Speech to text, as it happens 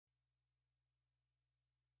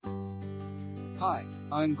Hi,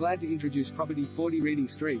 I am glad to introduce property 40 Reading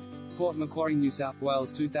Street, Port Macquarie, New South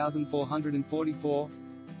Wales 2444.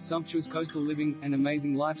 Sumptuous coastal living, an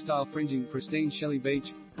amazing lifestyle. Fringing, pristine Shelly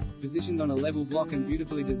Beach. Positioned on a level block and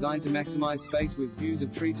beautifully designed to maximize space with views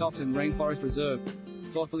of treetops and rainforest reserve.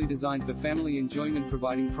 Thoughtfully designed for family enjoyment,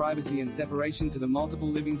 providing privacy and separation to the multiple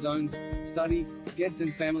living zones, study, guest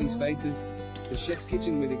and family spaces. The chef's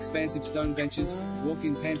kitchen with expansive stone benches,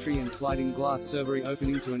 walk-in pantry and sliding glass servery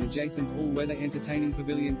opening to an adjacent all-weather entertaining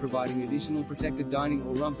pavilion, providing additional protected dining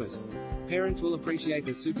or rumpus. Parents will appreciate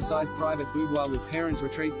the supersized private boudoir with parents'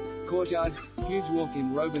 retreat, courtyard, huge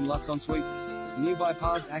walk-in robe and luxe ensuite. Nearby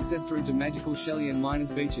paths access through to magical Shelly and Miners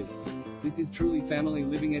beaches. This is truly family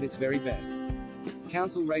living at its very best.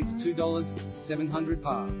 Council rates $2,700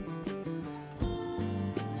 par.